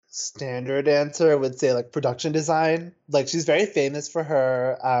standard answer, I would say like production design. Like she's very famous for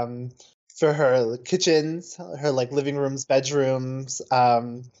her kitchens, her like living rooms, bedrooms.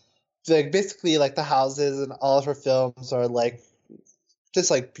 Like basically like the houses in all of her films are like just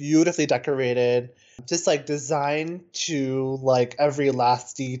like beautifully decorated, just like designed to like every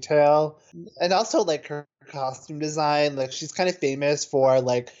last detail. And also like her costume design, like she's kind of famous for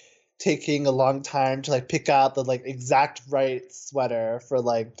like taking a long time to like pick out the like exact right sweater for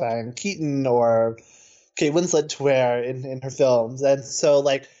like Diane Keaton or Kate Winslet to wear in her films. And so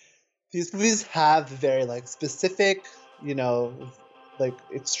like these movies have very like specific, you know, like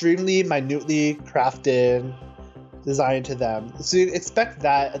extremely minutely crafted design to them. So you expect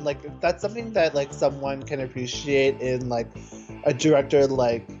that, and like if that's something that like someone can appreciate in like a director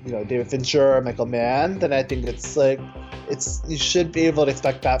like, you know, David Fincher or Michael Mann, then I think it's like you should be able to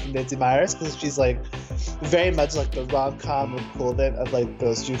expect that from Nancy Meyers, because she's like very much like the rom-com equivalent of like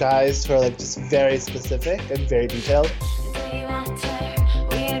those two guys who are like just very specific and very detailed.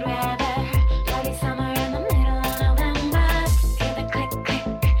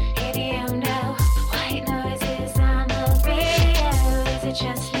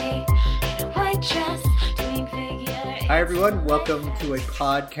 Hi everyone, welcome to a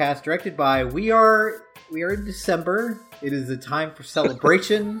podcast directed by We are in December. It is a time for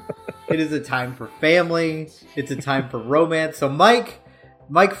celebration. It is a time for family. It's a time for romance. So Mike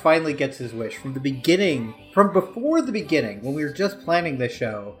finally gets his wish from before the beginning, when we were just planning this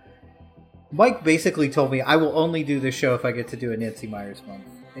show. Mike basically told me I will only do this show if I get to do a Nancy Meyers month.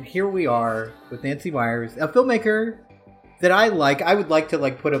 And here we are with Nancy Meyers, a filmmaker that I like. I would like to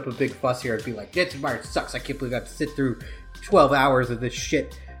like put up a big fuss here and be like, Nancy Meyers sucks. I can't believe I have to sit through 12 hours of this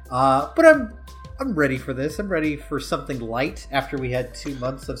shit. But I'm ready for this. I'm ready for something light after we had 2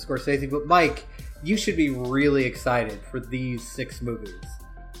 months of Scorsese. But Mike, you should be really excited for these 6 movies.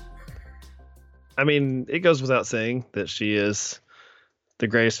 I mean, it goes without saying that she is the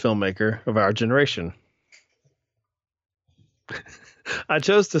greatest filmmaker of our generation. I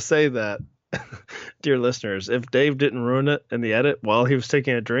chose to say that, dear listeners, if Dave didn't ruin it in the edit while he was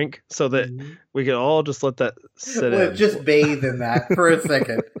taking a drink, so that we could all just let that sit in. Just bathe in that for a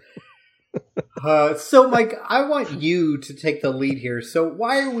second. So, Mike, I want you to take the lead here. So,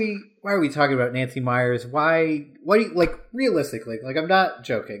 why are we talking about Nancy Meyers? Why do you, like, realistically, like, I'm not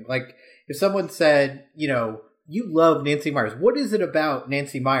joking. Like, if someone said, you know, you love Nancy Meyers, what is it about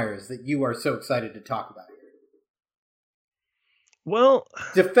Nancy Meyers that you are so excited to talk about? Well,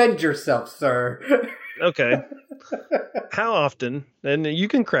 defend yourself, sir. Okay. How often, and you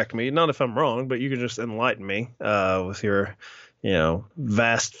can correct me, not if I'm wrong, but you can just enlighten me with your, you know,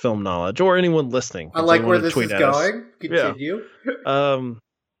 vast film knowledge, or anyone listening. I like where this is going. Continue. Yeah.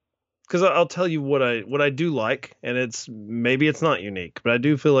 Because I'll tell you what I do like, and maybe it's not unique, but I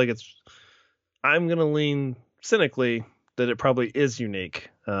do feel like I'm going to lean cynically that it probably is unique,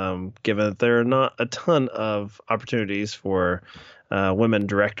 given that there are not a ton of opportunities for women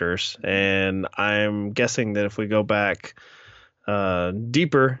directors. And I'm guessing that if we go back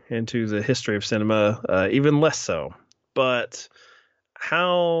deeper into the history of cinema, even less so. But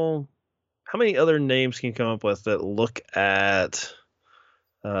how many other names can you come up with that look at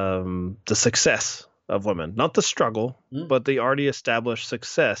the success of women? Not the struggle, but the already established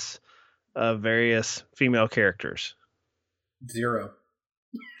success of various female characters. 0.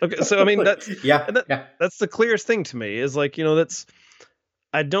 Okay, so I mean that's yeah. That's the clearest thing to me, is like, you know,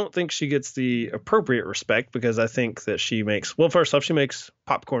 I don't think she gets the appropriate respect, because I think that she makes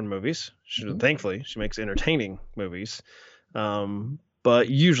popcorn movies. Thankfully, she makes entertaining movies. But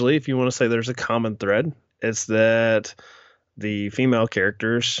usually, if you want to say there's a common thread, it's that the female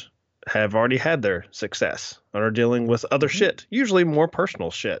characters have already had their success and are dealing with other shit. Usually more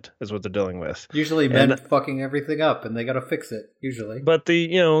personal shit is what they're dealing with. Usually men fucking everything up and they got to fix it, usually. But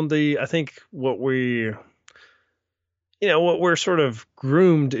I think what we're sort of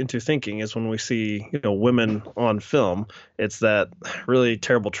groomed into thinking is, when we see, you know, women on film, it's that really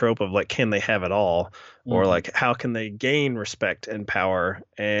terrible trope of like, can they have it all? Or like, how can they gain respect and power?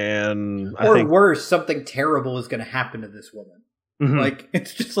 And worse, something terrible is going to happen to this woman. Mm-hmm. Like,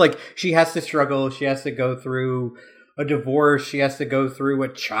 it's just like, she has to struggle. She has to go through a divorce. She has to go through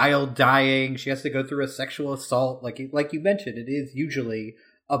a child dying. She has to go through a sexual assault. Like you mentioned, it is usually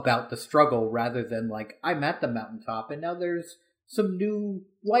about the struggle, rather than like, I'm at the mountaintop and now there's some new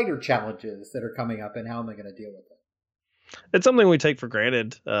lighter challenges that are coming up, and how am I going to deal with it? It's something we take for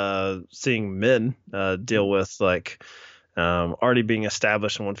granted, seeing men deal with like already being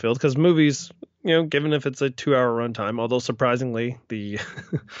established in one field, because movies, you know, given if it's a 2-hour runtime, although surprisingly the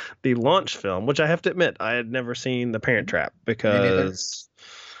launch film, which I have to admit I had never seen, The Parent Trap, because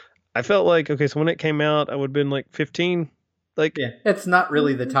I felt like, okay, so when it came out, I would have been like 15. Like, Yeah, it's not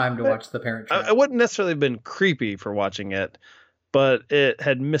really the time to watch The Parent Trap. I wouldn't necessarily have been creepy for watching it, but it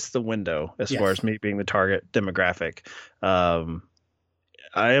had missed the window as far as me being the target demographic.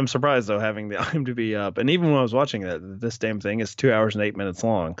 I am surprised, though, having the IMDb up. And even when I was watching it, this damn thing is 2 hours and 8 minutes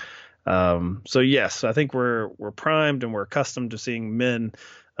long. So, yes, I think we're primed and we're accustomed to seeing men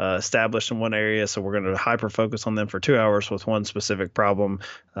established in one area, so we're going to hyper focus on them for 2 hours with one specific problem.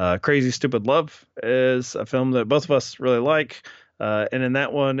 Crazy Stupid Love is a film that both of us really like, and in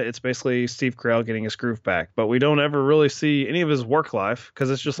that one, it's basically Steve Carell getting his groove back, but we don't ever really see any of his work life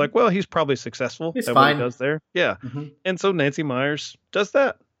because it's just like, well, he's probably successful at what he does there. Yeah. And so Nancy Meyers does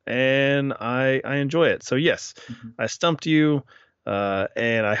that, and I enjoy it. So yes, I stumped you,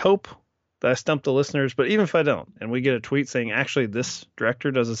 and I hope that I stumped the listeners, but even if I don't, and we get a tweet saying, actually, this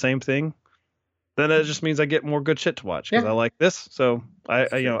director does the same thing, then it just means I get more good shit to watch because I like this. So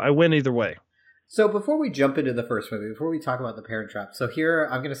I win either way. So before we jump into the first movie, before we talk about The Parent Trap, so here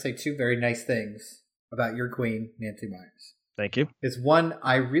I'm going to say two very nice things about your queen, Nancy Meyers. Thank you. Is one,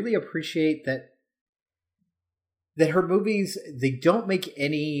 I really appreciate that her movies, they don't make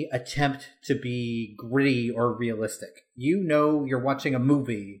any attempt to be gritty or realistic. You know you're watching a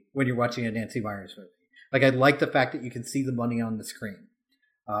movie when you're watching a Nancy Meyers movie. Like, I like the fact that you can see the money on the screen.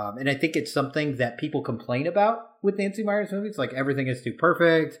 And I think it's something that people complain about with Nancy Meyers movies. Like, everything is too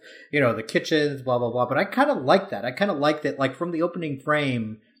perfect, the kitchens, blah, blah, blah. But I kind of like that. I kind of like that, like, from the opening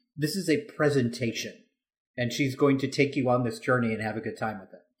frame, this is a presentation. And she's going to take you on this journey and have a good time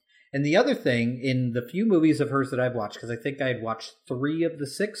with it. And the other thing, in the few movies of hers that I've watched, because I think I had watched 3 of the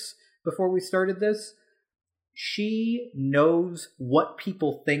 6 before we started this, she knows what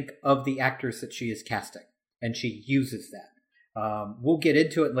people think of the actors that she is casting. And she uses that. We'll get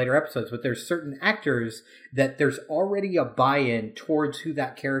into it in later episodes, but there's certain actors that there's already a buy-in towards who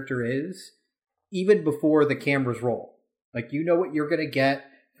that character is, even before the cameras roll. Like, you know what you're going to get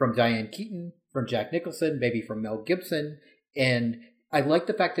from Diane Keaton, from Jack Nicholson, maybe from Mel Gibson, and I like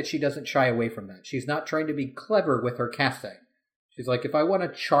the fact that she doesn't shy away from that. She's not trying to be clever with her casting. She's like, if I want a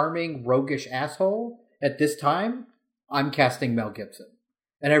charming, roguish asshole at this time, I'm casting Mel Gibson.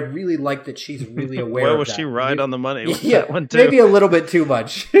 And I really like that she's really aware of that. Well, was she right on the money with yeah, that one, too? Maybe a little bit too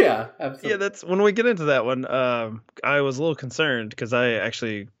much. Yeah, absolutely. Yeah, that's when we get into that one, I was a little concerned because I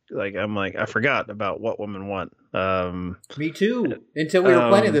actually, I forgot about What Women Want. Me too. Until we were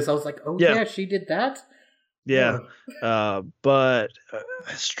planning this, I was like, oh, yeah, she did that? Yeah. But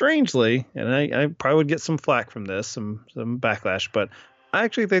strangely, and I probably would get some flack from this, some backlash, but I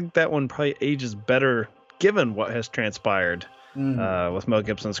actually think that one probably ages better given what has transpired with Mel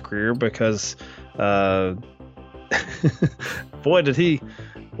Gibson's career, because boy did he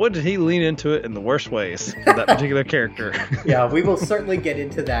lean into it in the worst ways for that particular character. Yeah, we will certainly get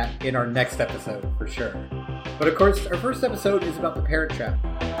into that in our next episode for sure. But of course, our first episode is about The Parent Trap.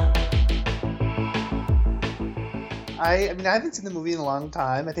 I mean, I haven't seen the movie in a long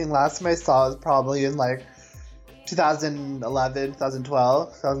time. I think last time I saw it was probably in 2011, 2012,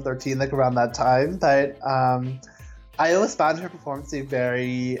 2013, around that time. But I always found her performance to be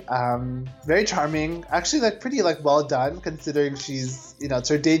very, very charming. Actually, pretty well done, considering she's, it's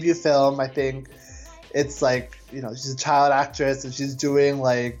her debut film. I think it's she's a child actress and she's doing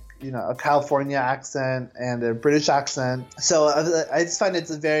a California accent and a British accent. So I just find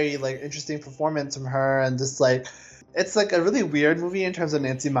it's a very interesting performance from her, and just it's a really weird movie in terms of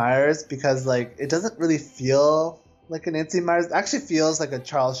Nancy Meyers, because it doesn't really feel like a Nancy Meyers. It actually feels like a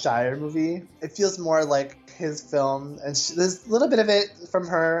Charles Shire movie. It feels more like his film, and there's a little bit of it from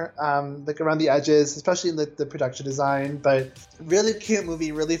her, around the edges, especially in the production design. But really cute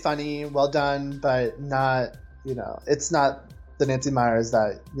movie, really funny, well done, but not, it's not the Nancy Meyers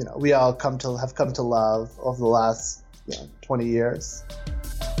that we all have come to love over the last 20 years.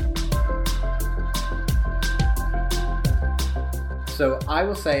 So I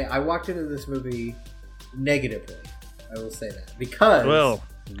will say I walked into this movie negatively. I will say that because. Well,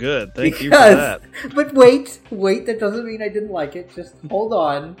 good. Thank you for that. But wait. That doesn't mean I didn't like it. Just hold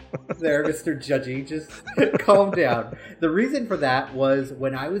on there, Mr. Judgy. Just calm down. The reason for that was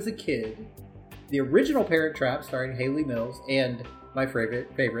when I was a kid, the original Parent Trap, starring Hayley Mills and my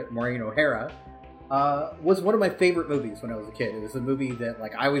favorite Maureen O'Hara, was one of my favorite movies when I was a kid. It was a movie that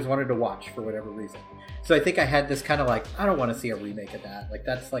I always wanted to watch for whatever reason. So I think I had this kind of I don't want to see a remake of that.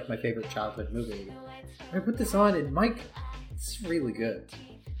 That's my favorite childhood movie. I put this on and Mike, it's really good.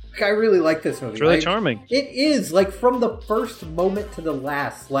 I really like this movie. It's really charming. It is from the first moment to the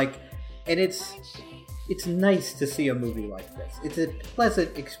last. And it's nice to see a movie like this. It's a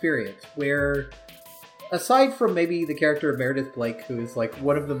pleasant experience where aside from maybe the character of Meredith Blake, who is like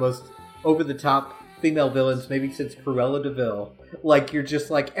one of the most over-the-top female villains maybe since Cruella de Vil, like you're just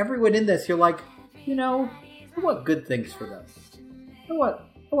like everyone in this, you're like, I want good things for them. I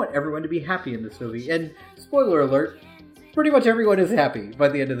want everyone to be happy in this movie. And spoiler alert, pretty much everyone is happy by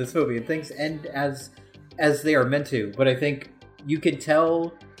the end of this movie, and things end as they are meant to. But I think you can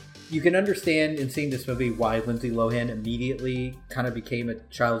tell, you can understand in seeing this movie why Lindsay Lohan immediately kind of became a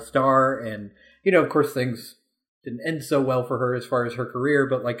child star. And, of course, things didn't end so well for her as far as her career.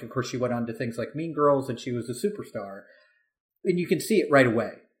 But, like, of course, she went on to things like Mean Girls, and she was a superstar. And you can see it right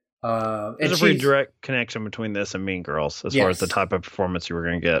away. There's a pretty direct connection between this and Mean Girls as far as the type of performance you were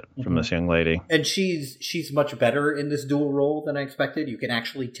going to get from this young lady. And she's much better in this dual role than I expected. You can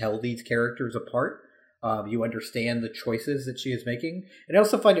actually tell these characters apart. You understand the choices that she is making. And I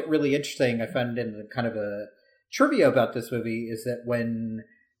also find it really interesting. I found in kind of a trivia about this movie is that when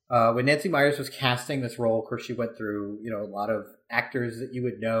Nancy Meyers was casting this role, of course, she went through, a lot of actors that you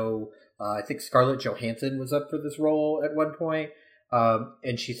would know. I think Scarlett Johansson was up for this role at one point.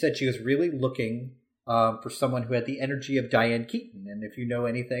 And she said she was really looking for someone who had the energy of Diane Keaton. And if you know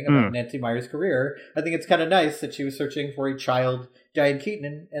anything about Nancy Meyers' career, I think it's kind of nice that she was searching for a child Diane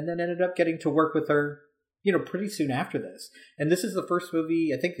Keaton and then ended up getting to work with her, pretty soon after this. And this is the first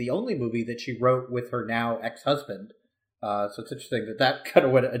movie, I think the only movie that she wrote with her now ex-husband. So it's interesting that kind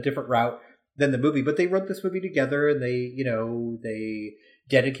of went a different route than the movie. But they wrote this movie together, and they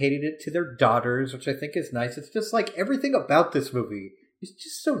dedicated it to their daughters, which I think is nice. It's just like everything about this movie is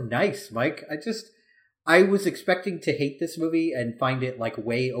just so nice, Mike. I was expecting to hate this movie and find it like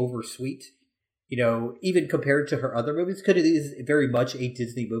way oversweet, even compared to her other movies, because it is very much a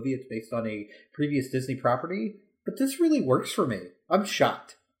Disney movie. It's based on a previous Disney property, but this really works for me. I'm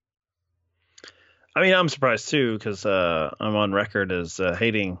shocked. I mean, I'm surprised too, because I'm on record as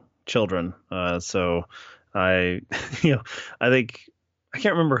hating children. So I think, I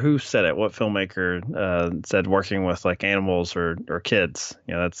can't remember who said it, what filmmaker said working with like animals or kids,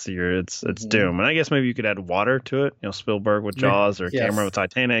 it's doom. And I guess maybe you could add water to it, Spielberg with Jaws or Cameron with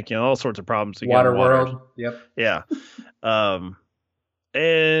Titanic, all sorts of problems. Waterworld. Yep. Yeah. And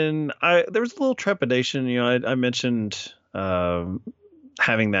there was a little trepidation, I mentioned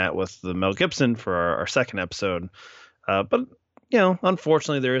having that with the Mel Gibson for our second episode. But,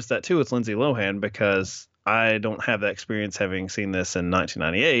 unfortunately there is that too with Lindsay Lohan, because I don't have that experience having seen this in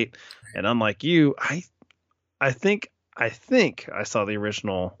 1998, and unlike you, I think I saw the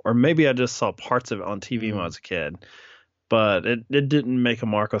original, or maybe I just saw parts of it on TV when I was a kid, but it didn't make a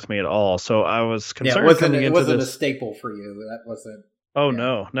mark with me at all. So I was concerned. It wasn't a staple for you. That wasn't. Oh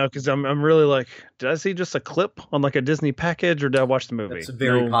no, because I'm really like, did I see just a clip on like a Disney package, or did I watch the movie? It's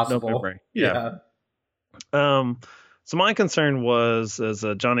very possible. No memory. Yeah. So my concern was, as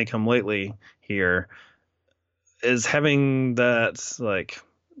a Johnny Come Lately here, is having that like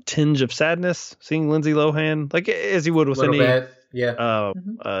tinge of sadness seeing Lindsay Lohan, like as you would with any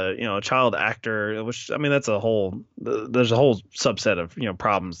child actor, which I mean there's a whole subset of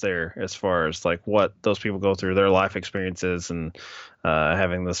problems there as far as like what those people go through, their life experiences, and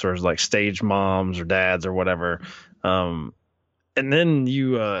having the sort of like stage moms or dads or whatever. And then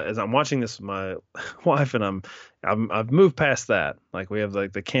as I'm watching this with my wife, and I've moved past that. Like we have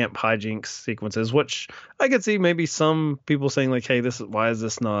like the camp hijinks sequences, which I could see maybe some people saying like, "Hey, why is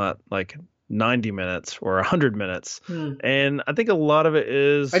this not like 90 minutes or 100 minutes?" And I think a lot of it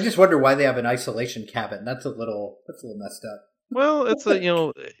is. I just wonder why they have an isolation cabin. That's a little messed up. Well, it's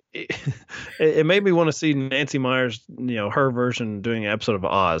it made me want to see Nancy Meyers, her version doing an episode of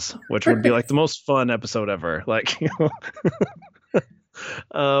Oz, which would be like the most fun episode ever. Like.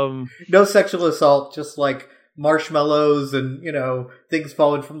 No sexual assault, just like marshmallows and things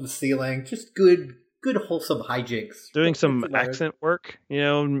falling from the ceiling, just good wholesome hijinks. Doing some accent work,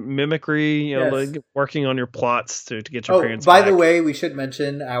 mimicry, like working on your plots to get your parents by back. The way, we should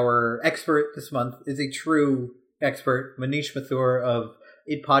mention our expert this month is a true expert. Manish Mathur of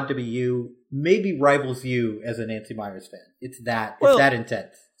It Pod to Be You maybe rivals you as a Nancy Meyers fan. It's that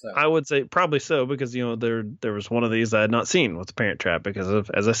intense. So. I would say probably so, because there was one of these I had not seen with The Parent Trap because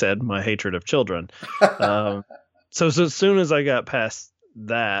of, as I said, my hatred of children. So as soon as I got past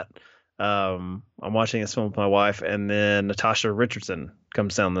that, I'm watching this film with my wife, and then Natasha Richardson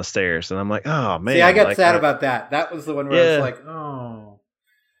comes down the stairs, and I'm like, oh man! See, I got sad about that. That was the one where I was like, oh.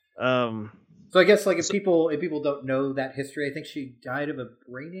 So I guess like if people don't know that history, I think she died of a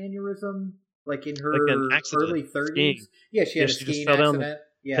brain aneurysm, like in her early 30s. Yeah, she had a skiing accident.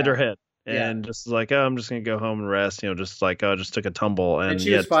 Hit her head. and just like, oh, I'm just gonna go home and rest. Just like, oh, I just took a tumble, and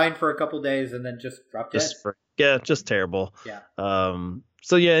she was fine for a couple days, and then just dropped dead. Just terrible. Yeah.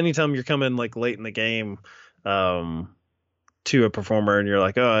 So yeah, anytime you're coming like late in the game, to a performer and you're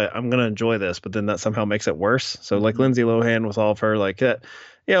like, oh, I'm gonna enjoy this, but then that somehow makes it worse. So like Lindsay Lohan with all of her like that,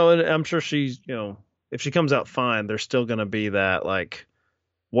 and I'm sure she's, if she comes out fine, there's still gonna be that like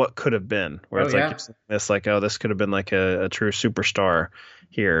what could have been, where it's like this like, oh, this could have been like a true superstar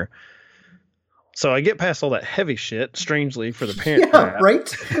here. So I get past all that heavy shit, strangely, for the parent trap. Right?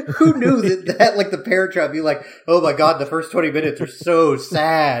 Who knew that like the parent trap, be like, oh my god, the first 20 minutes are so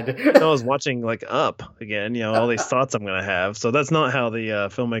sad. I was watching like Up again, all these thoughts I'm gonna have. So that's not how the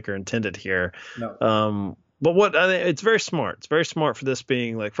filmmaker intended here. No. But it's very smart. It's very smart for this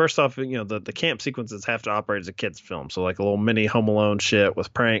being like, first off, the camp sequences have to operate as a kid's film. So like a little mini Home Alone shit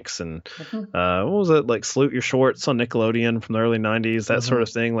with pranks and what was it, like Salute Your Shorts on Nickelodeon from the early 90s, that sort of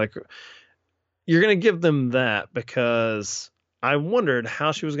thing. Like, you're going to give them that because I wondered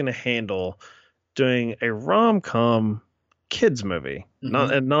how she was going to handle doing a rom-com kids movie,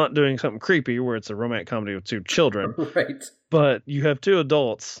 not doing something creepy where it's a romantic comedy with two children. Right. But you have two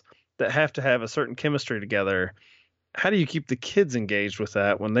adults that have to have a certain chemistry together. How do you keep the kids engaged with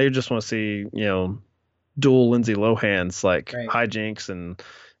that when they just want to see, dual Lindsay Lohans, like hijinks and,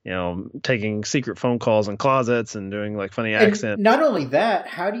 taking secret phone calls in closets and doing like funny accents. Not only that,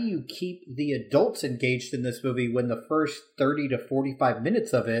 how do you keep the adults engaged in this movie when the first 30 to 45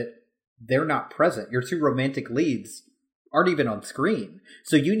 minutes of it, they're not present? Your two romantic leads aren't even on screen.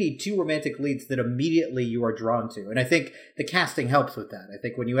 So you need two romantic leads that immediately you are drawn to. And I think the casting helps with that. I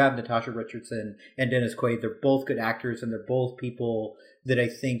think when you have Natasha Richardson and Dennis Quaid, they're both good actors and they're both people that I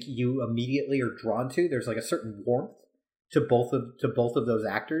think you immediately are drawn to. There's like a certain warmth to both of those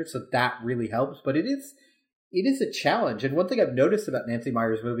actors, so that really helps. But it is a challenge. And one thing I've noticed about Nancy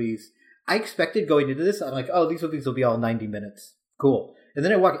Meyers movies, I expected going into this, I'm like, oh, these movies will be all 90 minutes. Cool. And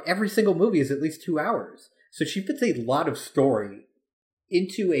then I walk, every single movie is at least 2 hours. So she fits a lot of story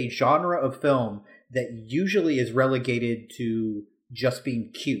into a genre of film that usually is relegated to just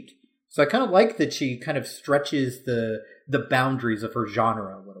being cute. So I kind of like that she kind of stretches the boundaries of her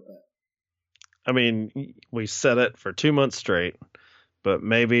genre a little bit. I mean, we said it for 2 months straight, but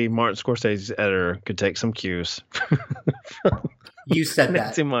maybe Martin Scorsese's editor could take some cues. You said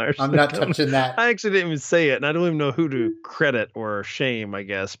Nancy that. Meyers. I'm not touching that. I actually didn't even say it, and I don't even know who to credit or shame, I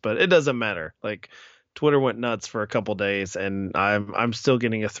guess, but it doesn't matter. Like, Twitter went nuts for a couple days, and I'm still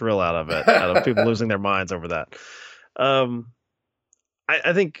getting a thrill out of it, out of people losing their minds over that.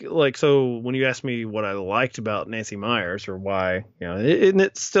 I think, like, so when you asked me what I liked about Nancy Meyers or why,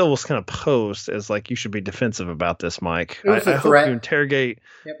 it still was kind of posed as like, you should be defensive about this, Mike. I hope you interrogate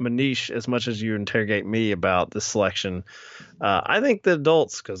Manish as much as you interrogate me about this selection. I think the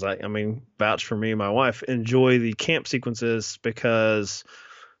adults, because I mean, vouch for me and my wife, enjoy the camp sequences because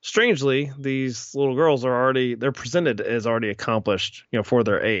strangely, these little girls they're presented as already accomplished, for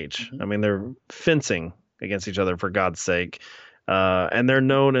their age. I mean, they're fencing against each other, for God's sake. And they're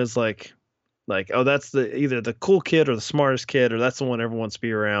known as like, oh, that's either the cool kid or the smartest kid, or that's the one everyone wants to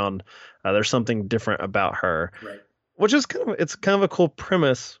be around. There's something different about her, right? Which is it's kind of a cool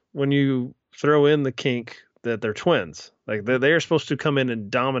premise when you throw in the kink that they're twins. Like they are supposed to come in and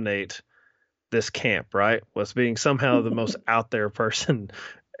dominate this camp, right? Was being somehow the most out there person,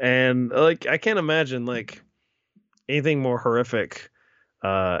 and like I can't imagine like anything more horrific.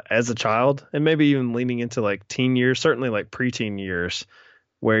 As a child, and maybe even leaning into like teen years, certainly like preteen years,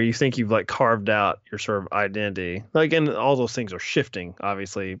 where you think you've like carved out your sort of identity. Like, and all those things are shifting,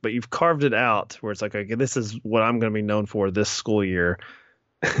 obviously, but you've carved it out where it's like, okay, this is what I'm going to be known for this school year.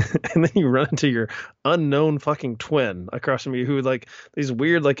 And then you run into your unknown fucking twin across from you who like these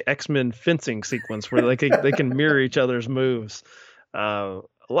weird like X-Men fencing sequence where like they can mirror each other's moves. A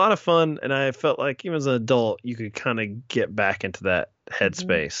lot of fun, and I felt like even as an adult, you could kind of get back into that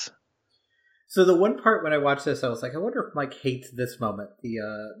headspace. So the one part when I watched this, I was like, I wonder if Mike hates this moment,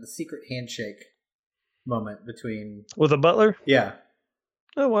 the secret handshake moment between with a butler. Yeah.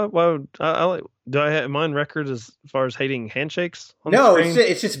 Oh, why would I like? Do I have mine record as far as hating handshakes? No,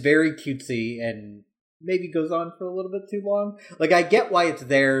 it's just very cutesy and maybe goes on for a little bit too long. Like I get why it's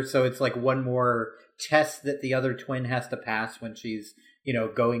there, so it's like one more test that the other twin has to pass when she's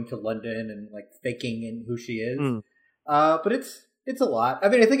going to London and like faking in who she is. But it's a lot. I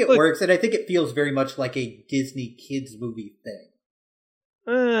mean, I think it works, and I think it feels very much like a Disney kids movie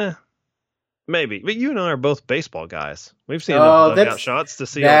thing. Maybe, but you and I are both baseball guys. We've seen enough dugout shots to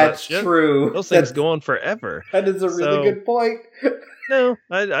see all that shit. That's true. Those things go on forever. That is a really good point. No,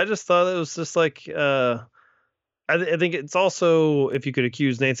 I just thought it was just like I I think it's also, if you could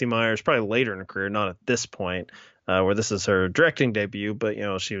accuse Nancy Meyers, probably later in her career, not at this point, where this is her directing debut, but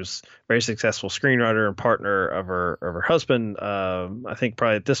she was a very successful screenwriter and partner of her husband. I think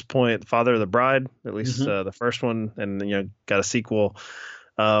probably at this point, the father of the bride, at least the first one, and got a sequel.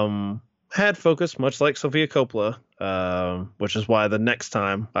 Had focus much like Sofia Coppola, which is why the next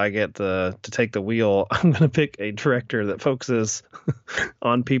time I get to take the wheel, I'm going to pick a director that focuses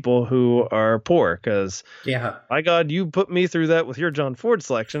on people who are poor. Because, my God, you put me through that with your John Ford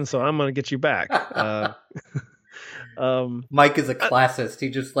selection, so I'm going to get you back. Mike is a classist. He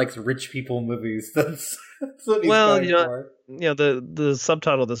just likes rich people movies. That's what he's going for. The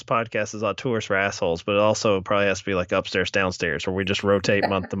subtitle of this podcast is Auteurs for Assholes, but it also probably has to be like upstairs, downstairs, where we just rotate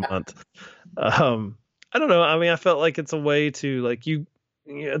month to month. I don't know. I mean, I felt like it's a way to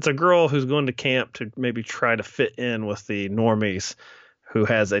it's a girl who's going to camp to maybe try to fit in with the normies who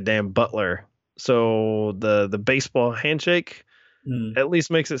has a damn butler. So the baseball handshake at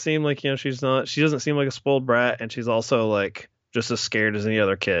least makes it seem like, she doesn't seem like a spoiled brat, and she's also like just as scared as any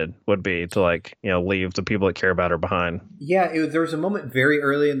other kid would be to leave the people that care about her behind. Yeah, there was a moment very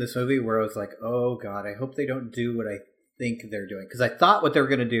early in this movie where I was like, oh God, I hope they don't do what I think they're doing. Because I thought what they were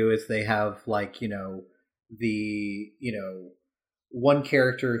going to do is they have one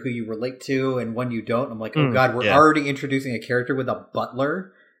character who you relate to and one you don't. I'm like, oh God, we're already introducing a character with a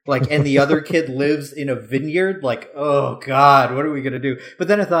butler. And the other kid lives in a vineyard. Oh God, what are we going to do? But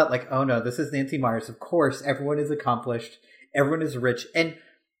then I thought oh no, this is Nancy Meyers. Of course, everyone is accomplished. Everyone is rich. And,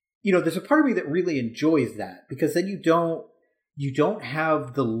 there's a part of me that really enjoys that, because then you don't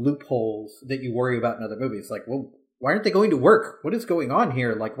have the loopholes that you worry about in other movies. Well, why aren't they going to work? What is going on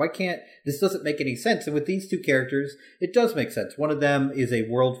here? Why can't, this doesn't make any sense. And with these two characters, it does make sense. One of them is a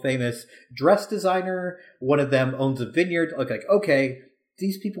world famous dress designer. One of them owns a vineyard. Okay,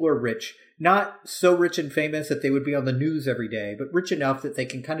 these people are rich. Not so rich and famous that they would be on the news every day, but rich enough that they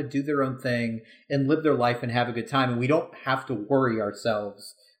can kind of do their own thing and live their life and have a good time. And we don't have to worry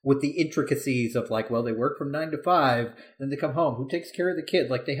ourselves with the intricacies of they work from 9 to 5, then they come home. Who takes care of the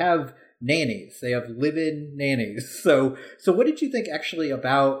kid? They have nannies. They have live-in nannies. So what did you think actually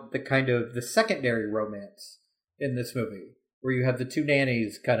about the kind of the secondary romance in this movie, where you have the two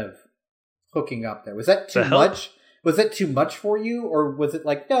nannies kind of hooking up there? Was that too much? Was that too much for you, or was it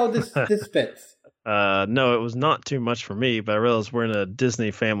no, this fits? No, it was not too much for me, but I realized we're in a Disney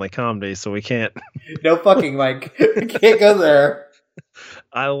family comedy, so we can't. No fucking, Mike. We can't go there.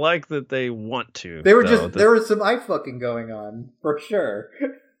 I like that they want to. There was some eye fucking going on for sure.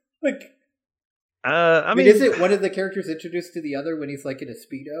 I mean, is it one of the characters introduced to the other when he's in a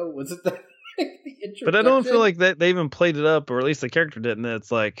Speedo? Was it the introduction? But I don't feel like they even played it up, or at least the character didn't.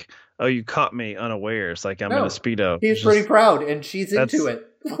 It's oh, you caught me unawares. I'm in a Speedo. He's pretty proud, and she's into it.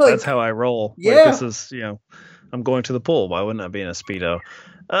 That's how I roll. Yeah. This is, I'm going to the pool. Why wouldn't I be in a Speedo?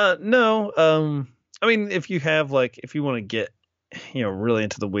 No. I mean, if you have if you want to get, really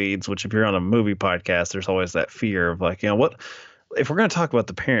into the weeds, which if you're on a movie podcast, there's always that fear of what, if we're going to talk about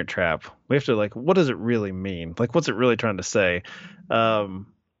the Parent Trap, we have to what does it really mean? What's it really trying to say?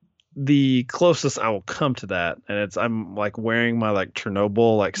 The closest I will come to that, and I'm wearing my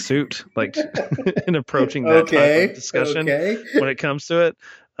Chernobyl suit, and approaching that type of discussion when it comes to it,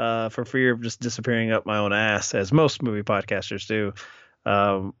 for fear of just disappearing up my own ass, as most movie podcasters do.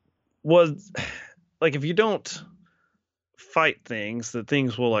 Was if you don't fight things, that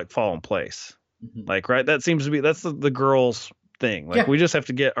things will fall in place. Mm-hmm. Right? That seems to be that's the girls' thing. We just have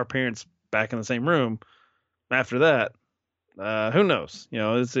to get our parents back in the same room. After that, who knows?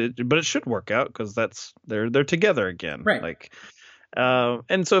 But it should work out, because they're together again, right?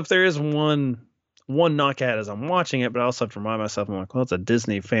 And so if there is one knock at it as I'm watching it, but I also have to remind myself, I'm well, it's a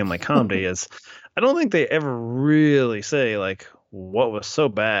Disney family comedy. Is I don't think they ever really say what was so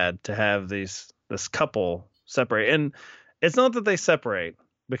bad to have this couple separate. And it's not that they separate,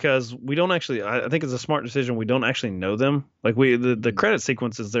 because we don't actually. I think it's a smart decision. We don't actually know them. The credit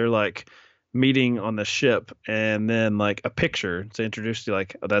sequences, they're meeting on the ship, and then a picture to introduce you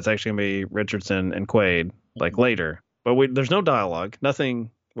that's actually gonna be Richardson and Quaid later, but there's no dialogue,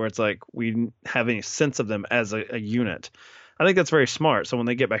 nothing where it's we have any sense of them as a unit. I think that's very smart. So when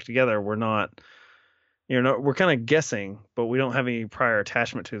they get back together, we're not, we're kind of guessing, but we don't have any prior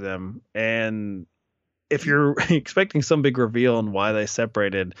attachment to them. And if you're expecting some big reveal on why they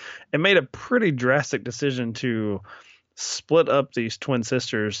separated, it made a pretty drastic decision to split up these twin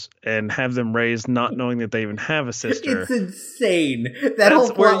sisters and have them raised not knowing that they even have a sister. It's insane. That whole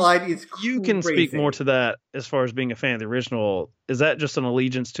plot line is crazy. You can speak more to that as far as being a fan of the original. Is that just an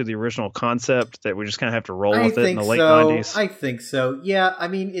allegiance to the original concept that we just kind of have to roll with it in the late 90s? I think so. Yeah, I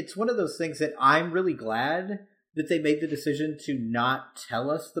mean, it's one of those things that I'm really glad that they made the decision to not tell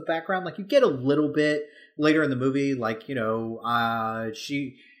us the background. Like, you get a little bit later in the movie, like, she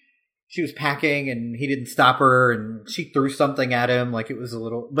was packing and he didn't stop her and she threw something at him. Like, it was a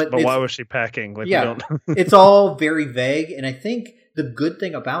little... But why was she packing? Like, yeah, it's all very vague. And I think the good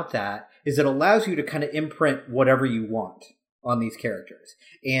thing about that is it allows you to kind of imprint whatever you want on these characters.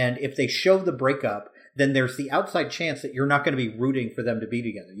 And if they show the breakup, then there's the outside chance that you're not going to be rooting for them to be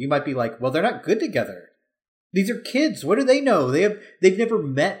together. You might be like, well, they're not good together. These are kids. What do they know? They've never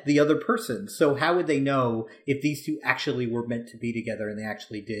met the other person. So how would they know if these two actually were meant to be together and they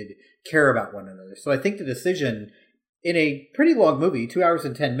actually did care about one another? So I think the decision in a pretty long movie, 2 hours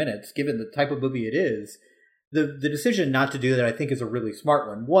and 10 minutes, given the type of movie it is, the decision not to do that, I think, is a really smart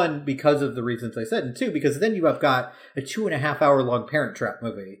one. One, because of the reasons I said, and two, because then you have got a 2.5 hour long Parent Trap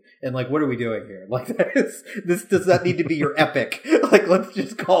movie. And like, what are we doing here? Like, this does not need to be your epic. Like, let's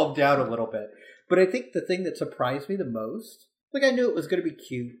just calm down a little bit. But I think the thing that surprised me the most, like, I knew it was going to be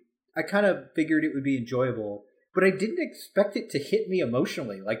cute. I kind of figured it would be enjoyable, but I didn't expect it to hit me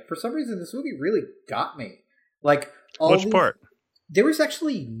emotionally. Like, for some reason, this movie really got me. Like, which part? There was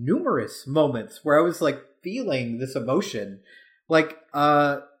actually numerous moments where I was like feeling this emotion. Like,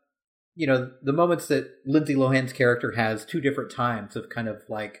 the moments that Lindsay Lohan's character has 2 different times of kind of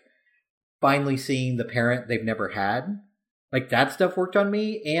like finally seeing the parent they've never had. Like, that stuff worked on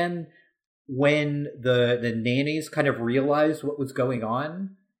me. And when the nannies kind of realized what was going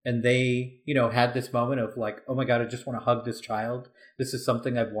on and they, had this moment of like, oh my God, I just want to hug this child. This is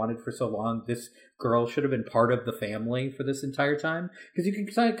something I've wanted for so long. This girl should have been part of the family for this entire time. Because you can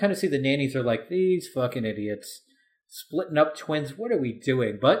kind of see the nannies are like, these fucking idiots splitting up twins. What are we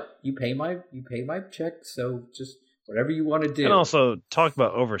doing? But you pay my check. So just whatever you want to do. And also talk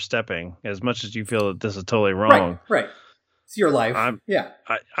about overstepping as much as you feel that this is totally wrong. Right. It's your life.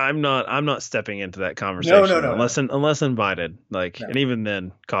 I'm not stepping into that conversation. No. Unless invited. Like, no. And even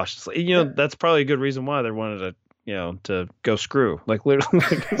then, cautiously. That's probably a good reason why they wanted to go screw. Like, literally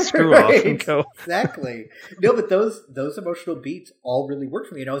screw off and go. Exactly. No, but those emotional beats all really worked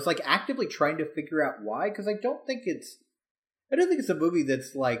for me. And I was like actively trying to figure out why, because I don't think it's a movie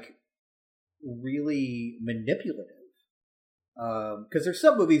that's like really manipulative. Because there's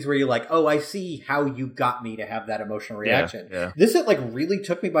some movies where you're like, oh, I see how you got me to have that emotional reaction. Yeah. This, it like really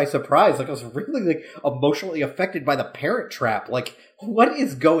took me by surprise. Like, I was really like emotionally affected by the Parent Trap. Like, what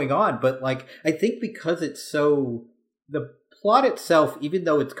is going on? But like, I think because it's so, the plot itself, even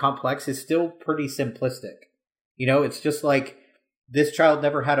though it's complex, is still pretty simplistic. It's just like, this child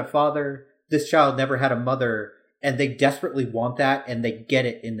never had a father, this child never had a mother, and they desperately want that, and they get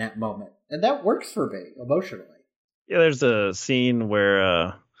it in that moment. And that works for me emotionally. Yeah, there's a scene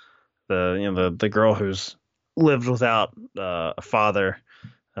where the girl who's lived without a father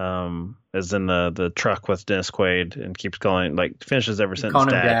is in the truck with Dennis Quaid and keeps calling, like, finishes every sentence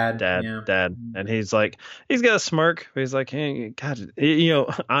dad, and he's like, he's got a smirk, but he's like, hey, God,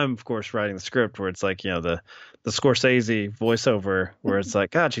 I'm of course writing the script where it's like, the Scorsese voiceover where it's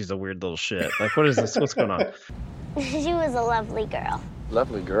like, God, she's a weird little shit. Like, what is this? What's going on? She was a lovely girl.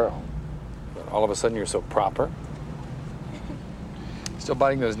 Lovely girl. But all of a sudden you're so proper. Still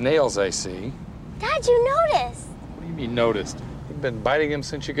biting those nails, I see. Dad, you noticed. What do you mean noticed? You've been biting them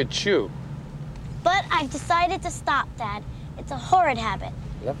since you could chew. But I've decided to stop, Dad. It's a horrid habit.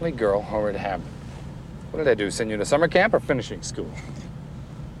 Lovely girl, horrid habit. What did I do, send you to summer camp or finishing school?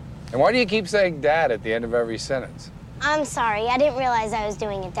 And why do you keep saying Dad at the end of every sentence? I'm sorry. I didn't realize I was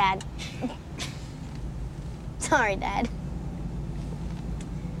doing it, Dad. Sorry, Dad.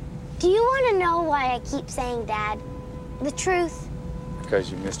 Do you want to know why I keep saying Dad? The truth?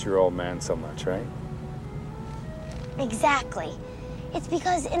 Because you missed your old man so much, right? Exactly. It's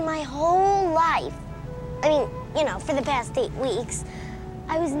because in my whole life, for the past 8 weeks,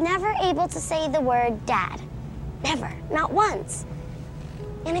 I was never able to say the word Dad. Never. Not once.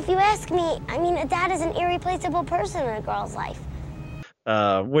 And if you ask me, a dad is an irreplaceable person in a girl's life.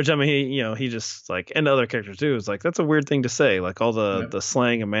 Which, he just, like, and other characters too, is like, that's a weird thing to say. Like, all the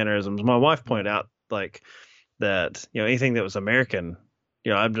slang and mannerisms. My wife pointed out, like, that, anything that was American,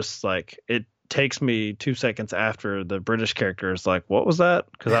 I'm just like, it takes me 2 seconds after the British character is like, what was that?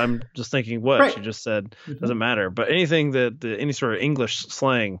 Because I'm just thinking, what? Right. She just said, doesn't matter. But anything any sort of English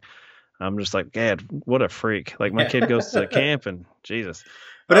slang, I'm just like, God, what a freak. Like, my kid goes to camp and Jesus.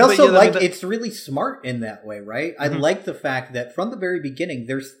 But I also it's really smart in that way, right? I like the fact that from the very beginning,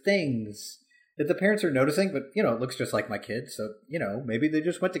 there's things that the parents are noticing, but, it looks just like my kids. So, maybe they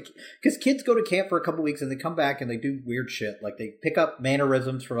just went to, because kids go to camp for a couple weeks and they come back and they do weird shit. Like they pick up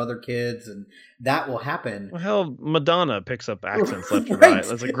mannerisms from other kids and that will happen. Well, hell, Madonna picks up accents left and right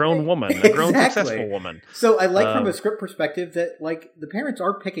as a grown woman, a grown successful woman. So I like from a script perspective that like the parents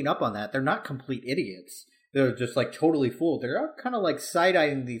are picking up on that. They're not complete idiots. They're just like totally fooled. They're kind of like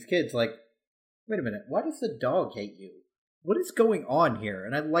side-eyeing these kids like, wait a minute, why does the dog hate you? What is going on here?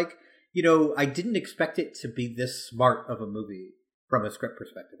 And I like, I didn't expect it to be this smart of a movie from a script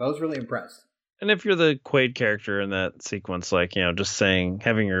perspective. I was really impressed. And if you're the Quaid character in that sequence, like, just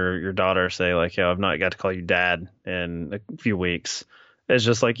having your daughter say, like, I've not got to call you dad in a few weeks, it's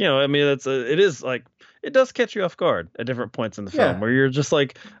just like, it does catch you off guard at different points in the film where you're just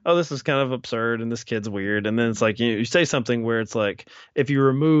like, oh, this is kind of absurd and this kid's weird. And then it's like, you say something where it's like, if you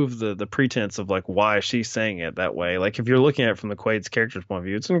remove the pretense of like why she's saying it that way, like if you're looking at it from the Quaid's character's point of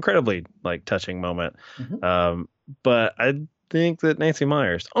view, it's an incredibly like touching moment. Mm-hmm. But I think that Nancy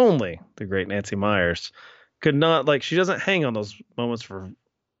Meyers, only the great Nancy Meyers, could not, like, she doesn't hang on those moments for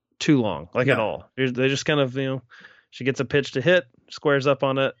too long, like at all. They just kind of, she gets a pitch to hit, squares up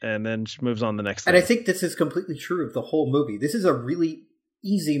on it, and then she moves on the next thing. And I think this is completely true of the whole movie. This is a really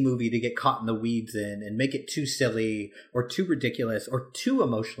easy movie to get caught in the weeds in and make it too silly or too ridiculous or too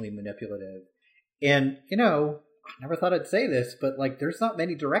emotionally manipulative. And, I never thought I'd say this, but like there's not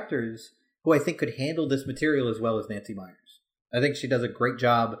many directors who I think could handle this material as well as Nancy Meyers. I think she does a great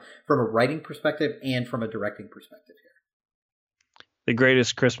job from a writing perspective and from a directing perspective here. The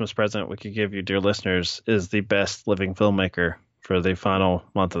greatest Christmas present we could give you, dear listeners, is the best living filmmaker for the final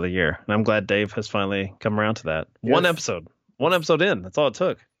month of the year. And I'm glad Dave has finally come around to that. Yes. One episode in. That's all it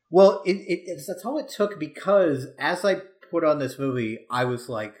took. Well, that's all it took because as I put on this movie, I was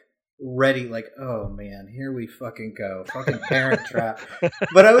like ready, like, oh man, here we fucking go. Fucking Parent Trap.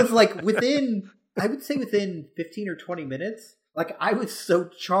 But I was like within 15 or 20 minutes, like I was so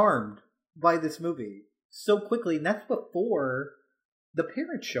charmed by this movie so quickly. And that's before the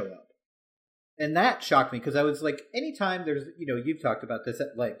parents show up. And that shocked me because I was like, anytime there's, you've talked about this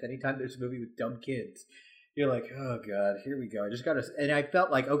at length, anytime there's a movie with dumb kids, you're like, oh God, here we go. I just got to, and I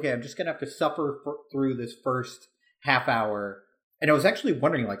felt like, okay, I'm just going to have to suffer through this first half hour. And I was actually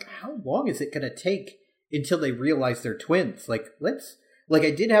wondering, like, how long is it going to take until they realize they're twins? Like,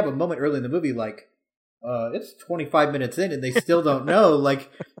 I did have a moment early in the movie, like, it's 25 minutes in and they still don't know.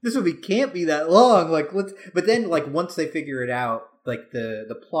 Like, this movie can't be that long. Like, but then, like, once they figure it out, like,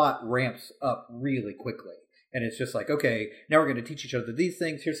 the plot ramps up really quickly. And it's just like, okay, now we're going to teach each other these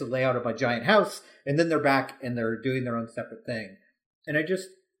things. Here's the layout of my giant house. And then they're back and they're doing their own separate thing. And I just,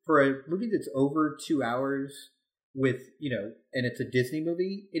 for a movie that's over 2 hours with, and it's a Disney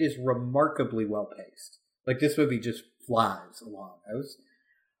movie, it is remarkably well paced. Like, this movie just flies along.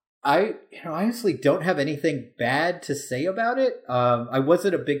 I honestly don't have anything bad to say about it. I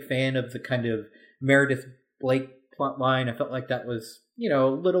wasn't a big fan of the kind of Meredith Blake plot line. I felt like that was, a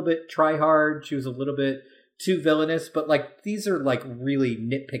little bit try hard. She was a little bit too villainous, but like these are like really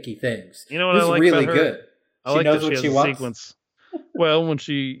nitpicky things. You know what I like really about her? Good. I like knows what she wants. Sequence. Well, when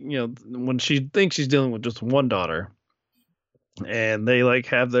she thinks she's dealing with just one daughter, and they like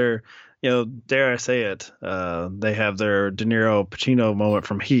have their, dare I say it, they have their De Niro Pacino moment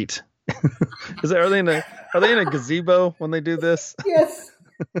from Heat. Are they in a gazebo when they do this? Yes.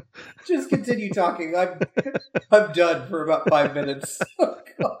 Just continue talking. I'm done for about 5 minutes. Oh,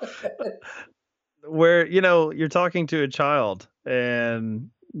 God. Where, you're talking to a child and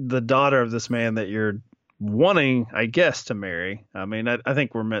the daughter of this man that you're wanting, I guess, to marry. I mean, I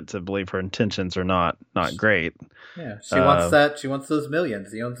think we're meant to believe her intentions are not great. Yeah, she wants that. She wants those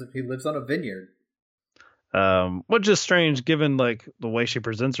millions. He lives on a vineyard. Which is strange given like the way she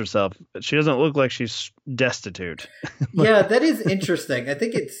presents herself. She doesn't look like she's destitute. Yeah, that is interesting. I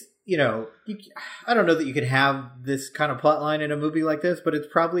think it's, I don't know that you could have this kind of plot line in a movie like this, but it's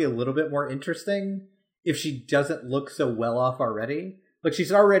probably a little bit more interesting if she doesn't look so well off already. Like,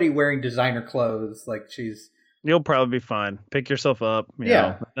 she's already wearing designer clothes. Like, you'll probably be fine. Pick yourself up.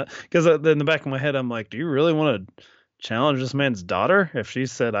 Yeah. Because in the back of my head, I'm like, do you really want to challenge this man's daughter if she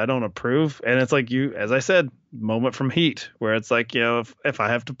said I don't approve? And it's like, as I said, moment from Heat where it's like, if I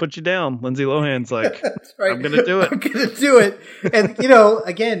have to put you down, Lindsay Lohan's like, that's right. I'm gonna do it. And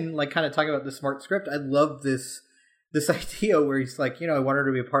again, like kind of talking about the smart script, I love this idea where he's like, I want her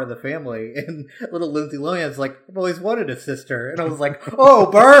to be a part of the family, and little Lindsay Lohan's like, I've always wanted a sister. And I was like, oh,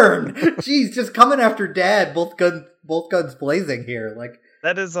 burn. Jeez, just coming after dad, both guns blazing here. Like,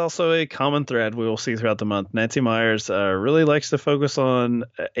 that is also a common thread we will see throughout the month. Nancy Meyers really likes to focus on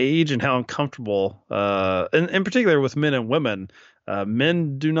age and how uncomfortable, in particular with men and women,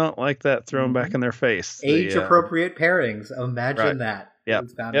 Men do not like that thrown back in their face. Age-appropriate pairings. Imagine that. Yeah.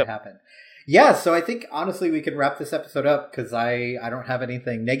 It's bound to happen. Yeah, so I think, honestly, we can wrap this episode up because I don't have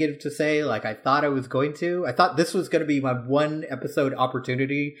anything negative to say like I thought I was going to. I thought this was going to be my one episode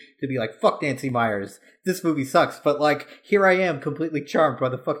opportunity to be like, fuck Nancy Meyers. This movie sucks. But, like, here I am completely charmed by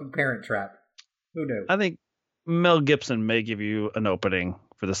the fucking Parent Trap. Who knew? I think Mel Gibson may give you an opening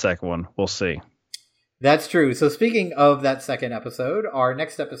for the second one. We'll see. That's true. So speaking of that second episode, our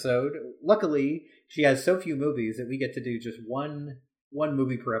next episode, luckily, she has so few movies that we get to do just one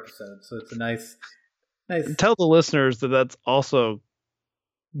movie per episode. So it's a nice. Tell the listeners that that's also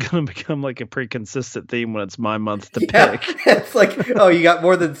going to become like a pretty consistent theme when it's my month to pick. It's like, oh, you got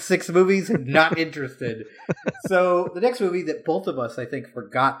more than 6 movies? Not interested. So the next movie that both of us, I think,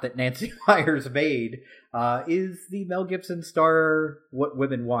 forgot that Nancy Meyers made is the Mel Gibson star What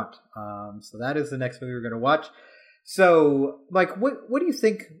Women Want. So that is the next movie we're going to watch. So, Mike, what do you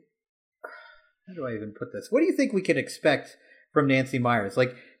think? How do I even put this? What do you think we can expect from Nancy Meyers?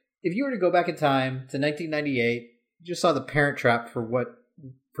 Like, if you were to go back in time to 1998, you just saw The Parent Trap for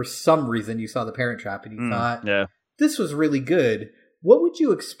some reason you saw The Parent Trap and you thought, this was really good. What would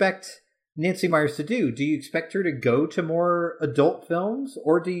you expect Nancy Meyers to do? Do you expect her to go to more adult films,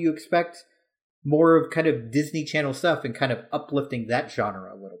 or do you expect more of kind of Disney Channel stuff and kind of uplifting that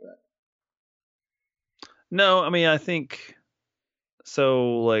genre a little bit? No, I mean, I think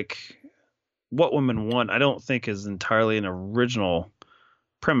so. Like, What Women Want, I don't think is entirely an original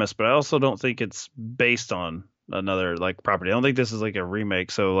premise, but I also don't think it's based on another like property. I don't think this is like a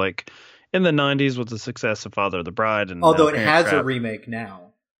remake. So like in the 90s with the success of Father of the Bride, and although it has a remake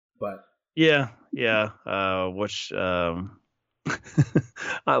now, but which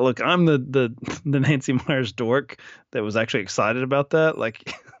look, I'm the Nancy Meyers dork that was actually excited about that.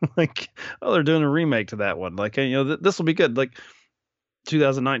 Like oh, they're doing a remake to that one. Like, you know, this will be good. Like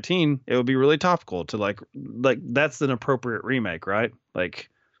 2019, it would be really topical to like that's an appropriate remake, right? Like,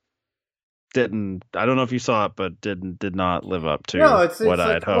 I don't know if you saw it, but did not live up to what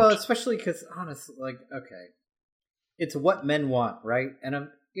I had hoped. Well, especially because honestly, like, okay, it's what men want, right? And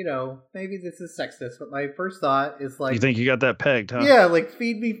I'm, you know, maybe this is sexist, but my first thought is like, you think you got that pegged, huh? Yeah, like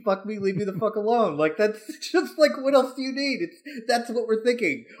feed me, fuck me, leave me the fuck alone. Like, that's just like, what else do you need? That's what we're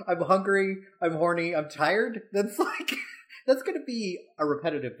thinking. I'm hungry, I'm horny, I'm tired. That's like, that's going to be a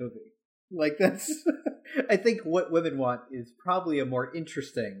repetitive movie. Like, that's, I think What Women Want is probably a more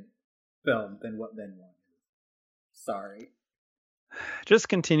interesting film than What Men Want. Sorry. Just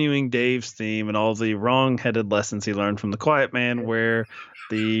continuing Dave's theme and all the wrong-headed lessons he learned from The Quiet Man, where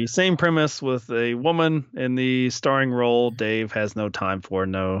the same premise with a woman in the starring role, Dave has no time for,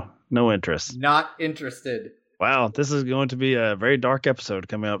 no interest. Not interested. Wow, this is going to be a very dark episode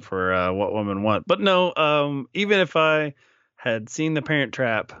coming up for What Women Want. But no, even if I had seen The Parent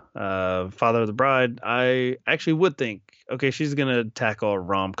Trap, Father of the Bride, I actually would think, okay, she's going to tackle a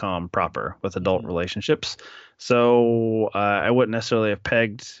rom-com proper with adult relationships. So I wouldn't necessarily have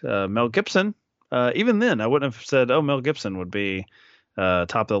pegged Mel Gibson. Even then, I wouldn't have said, oh, Mel Gibson would be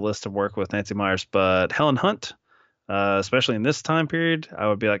top of the list of work with Nancy Meyers. But Helen Hunt, especially in this time period, I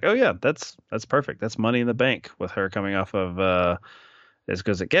would be like, oh, yeah, that's perfect. That's money in the bank with her coming off of As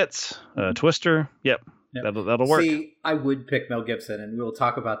Good as It Gets, Twister. Yep. That'll work. See, I would pick Mel Gibson, and we'll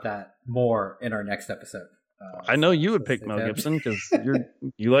talk about that more in our next episode. I know you would pick Mel Gibson because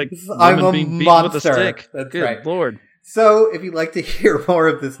you like I'm being beaten monster. with a stick. That's Good right. Lord. So if you'd like to hear more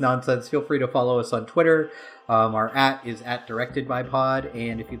of this nonsense, feel free to follow us on Twitter. Our @ is @DirectedByPod.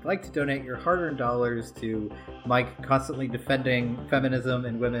 And if you'd like to donate your hard-earned dollars to Mike constantly defending feminism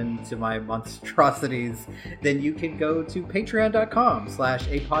and women to my monstrosities, then you can go to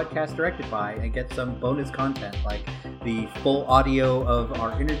patreon.com/apodcastdirectedby and get some bonus content like the full audio of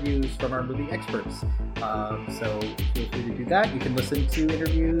our interviews from our movie experts. So feel free to do that. You can listen to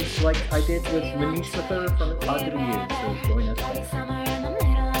interviews like I did with Manish Sathur from It's Odd to Be You. So join us there.